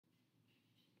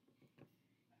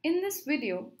In this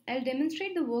video, I'll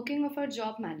demonstrate the working of our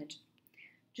Job Manager.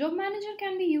 Job Manager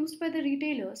can be used by the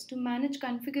retailers to manage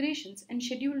configurations and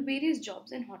schedule various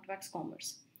jobs in HotWax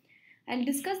Commerce. I'll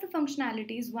discuss the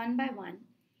functionalities one by one.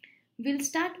 We'll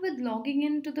start with logging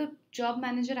into the Job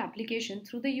Manager application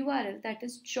through the URL that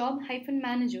is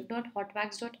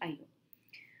job-manager.hotwax.io.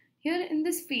 Here in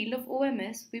this field of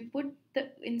OMS, we put the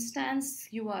instance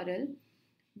URL,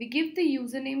 we give the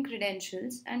username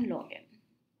credentials and login.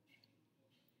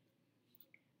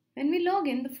 When we log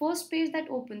in, the first page that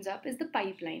opens up is the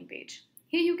pipeline page.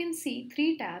 Here you can see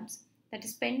three tabs, that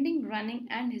is pending, running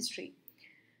and history.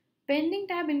 Pending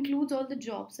tab includes all the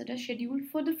jobs that are scheduled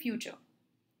for the future.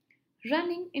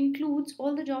 Running includes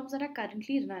all the jobs that are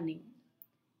currently running.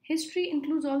 History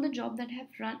includes all the jobs that have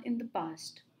run in the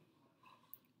past.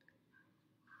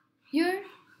 Here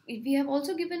we have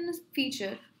also given a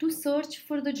feature to search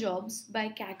for the jobs by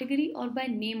category or by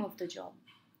name of the job.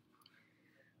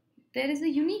 There is a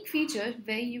unique feature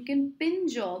where you can pin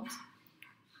jobs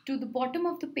to the bottom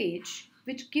of the page,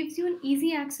 which gives you an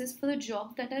easy access for the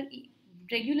jobs that are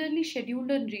regularly scheduled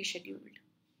and rescheduled.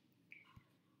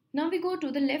 Now we go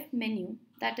to the left menu,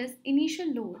 that is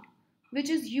initial load, which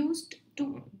is used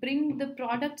to bring the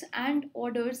products and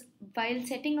orders while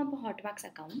setting up a HotWax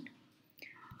account.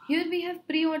 Here we have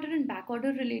pre-order and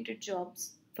back-order related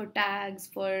jobs for tags,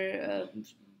 for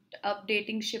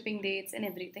updating shipping dates and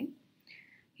everything.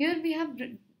 Here we have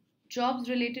jobs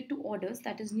related to orders,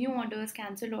 that is new orders,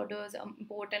 cancelled orders,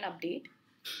 import and update.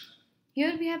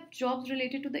 Here we have jobs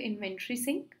related to the inventory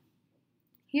sync.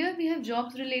 Here we have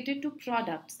jobs related to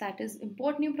products, that is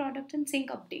import new product and sync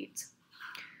updates.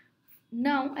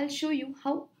 Now I'll show you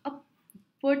how a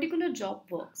particular job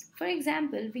works. For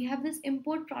example, we have this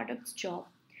import products job,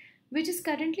 which is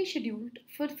currently scheduled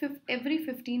for every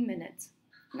 15 minutes.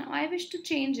 Now I wish to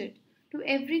change it to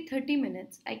every 30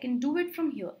 minutes. I can do it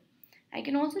from here. I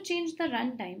can also change the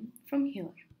runtime from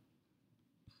here.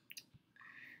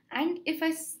 And if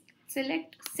I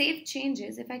select save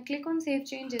changes, if I click on save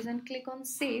changes and click on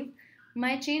save,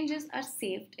 my changes are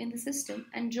saved in the system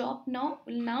and job will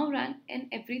now run in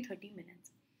every 30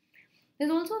 minutes.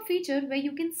 There's also a feature where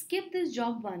you can skip this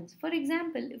job once. For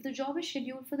example, if the job is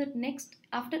scheduled for the next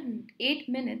after 8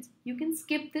 minutes, you can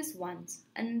skip this once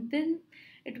and then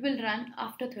it will run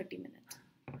after 30 minutes.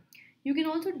 You can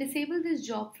also disable this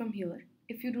job from here.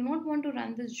 If you do not want to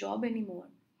run this job anymore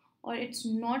or it's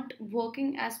not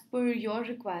working as per your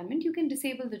requirement, you can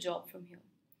disable the job from here.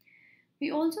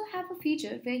 We also have a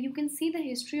feature where you can see the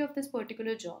history of this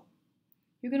particular job.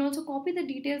 You can also copy the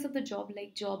details of the job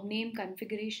like job name,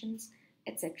 configurations,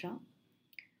 etc.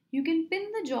 You can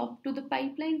pin the job to the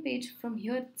pipeline page from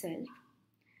here itself.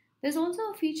 There's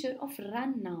also a feature of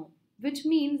run now, which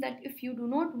means that if you do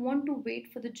not want to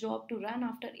wait for the job to run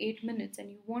after 8 minutes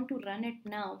and you want to run it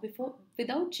now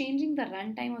without changing the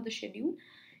runtime or the schedule,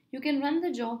 you can run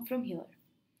the job from here.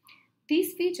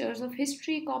 These features of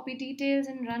history, copy details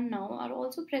and run now are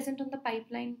also present on the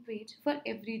pipeline page for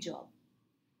every job,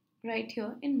 right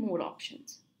here in more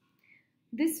options.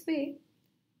 This way,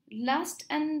 we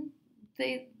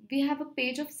have a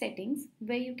page of settings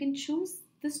where you can choose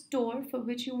the store for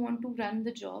which you want to run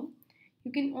the job.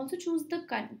 You can also choose the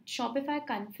Shopify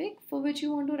config for which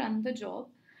you want to run the job.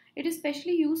 It is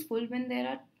especially useful when there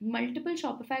are multiple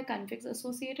Shopify configs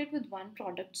associated with one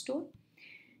product store.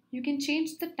 You can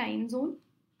change the time zone,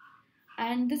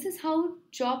 and this is how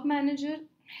Job Manager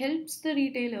helps the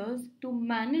retailers to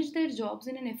manage their jobs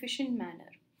in an efficient manner.